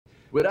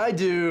What I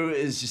do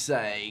is just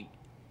like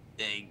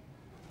you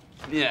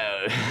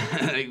know,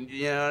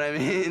 you know what I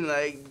mean?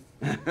 Like.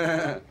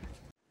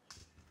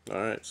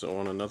 Alright, so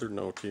on another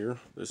note here,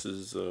 this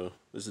is the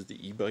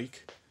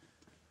Ebike.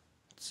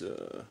 It's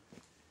a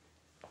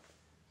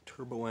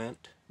TubroAnt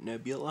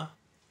Nebula.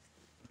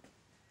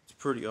 It's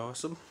pretty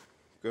awesome.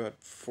 Got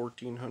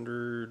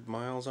 1,400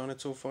 miles on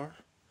it so far.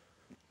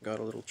 Got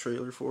a little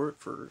trailer for it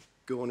for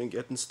going and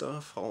getting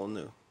stuff, hauling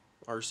the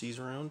RCs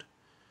around.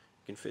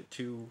 You can fit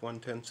two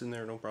 110s in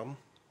there, no problem.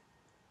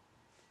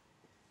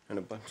 And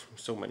a bunch,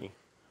 so many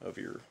of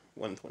your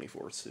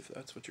 124ths if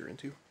that's what you're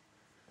into.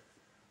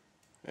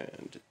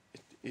 And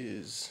it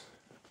is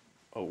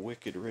a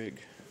wicked rig.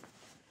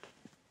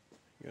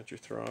 You got your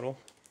throttle.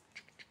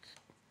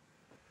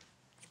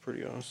 It's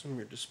pretty awesome,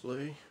 your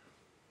display.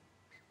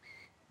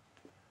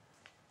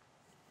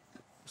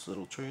 This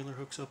little trailer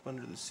hooks up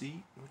under the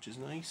seat, which is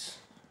nice.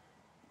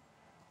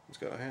 It's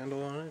got a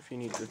handle on it if you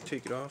need to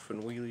take it off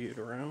and wheelie it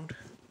around.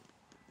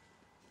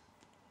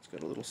 It's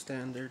got a little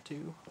stand there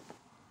too.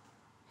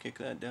 Kick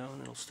that down,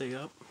 it'll stay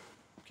up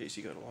in case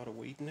you got a lot of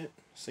weight in it.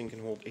 This thing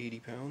can hold 80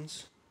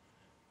 pounds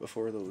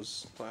before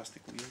those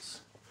plastic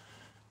wheels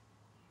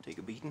take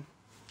a beating.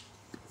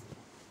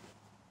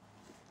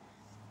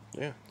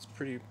 Yeah, it's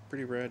pretty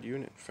rad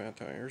unit. Fat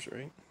tires,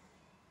 right?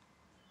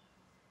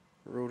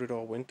 Rode it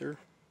all winter.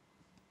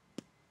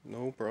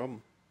 No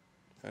problem.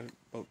 Had it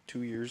about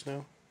 2 years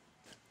now.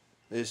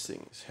 This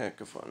thing is heck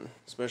of fun,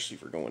 especially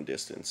for going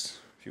distance.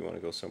 If you want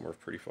to go somewhere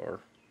pretty far.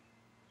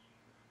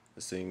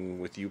 This thing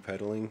with you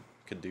pedaling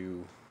could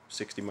do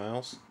 60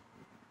 miles.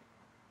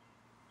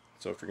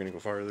 So if you're going to go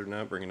farther than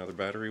that, bring another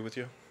battery with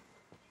you.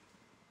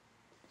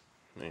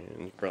 And you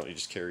can probably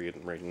just carry it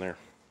right in there.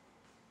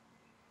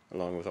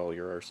 Along with all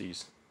your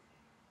RCs.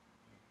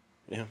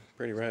 Yeah,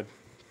 pretty rad.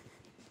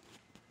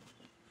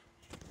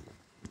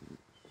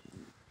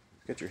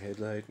 Got your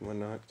headlight and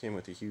whatnot. Came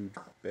with a huge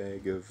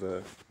bag of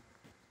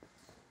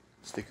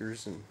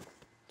stickers and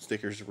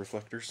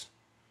reflectors.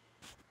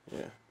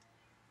 Yeah.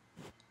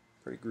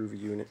 Pretty groovy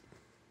unit.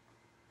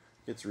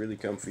 Gets really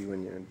comfy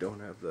when you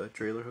don't have the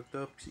trailer hooked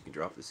up, so you can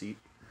drop the seat.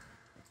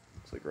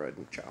 It's like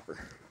riding a chopper.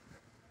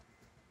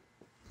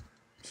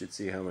 You should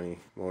see how many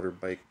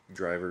motorbike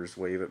drivers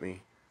wave at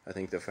me. I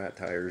think the fat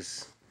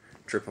tires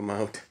trip them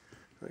out.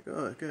 Like,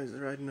 oh, that guy's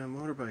riding a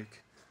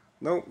motorbike.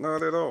 No,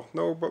 not at all.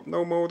 No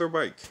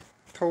motorbike.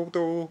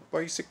 Total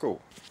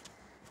bicycle.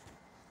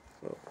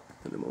 Oh,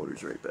 and the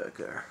motor's right back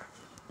there.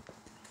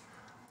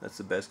 That's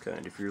the best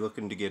kind. If you're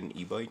looking to get an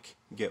e-bike,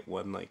 get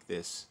one like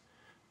this.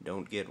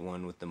 Don't get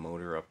one with the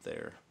motor up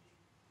there,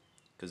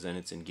 because then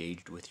it's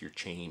engaged with your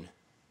chain,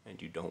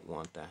 and you don't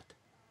want that.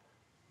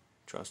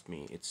 Trust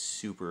me, it's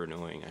super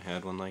annoying. I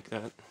had one like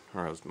that,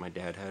 or my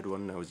dad had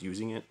one and I was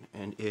using it,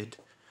 and it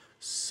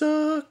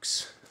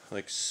sucks.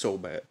 Like, so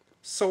bad.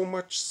 So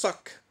much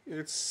suck.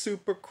 It's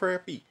super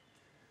crappy.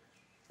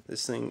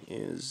 This thing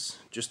is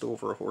just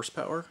over a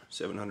horsepower,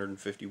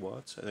 750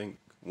 watts. I think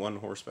 1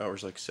 horsepower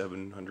is like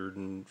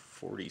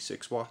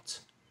 746 watts.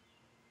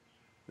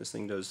 This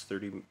thing does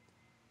 30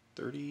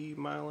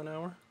 mile an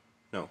hour?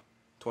 No,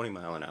 20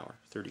 mile an hour,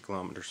 30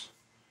 kilometers.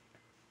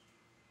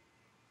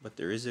 But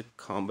there is a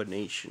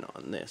combination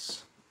on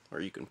this,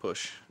 where you can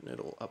push and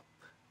it'll up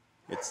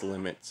its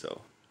limit,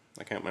 so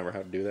I can't remember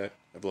how to do that.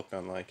 I've looked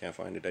online, can't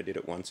find it. I did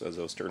it once as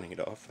I was turning it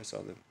off. I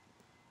saw the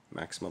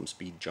maximum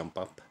speed jump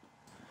up.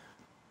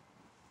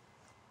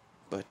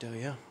 But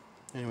yeah,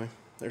 anyway,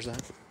 there's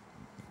that.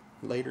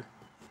 Later.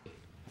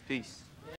 Peace.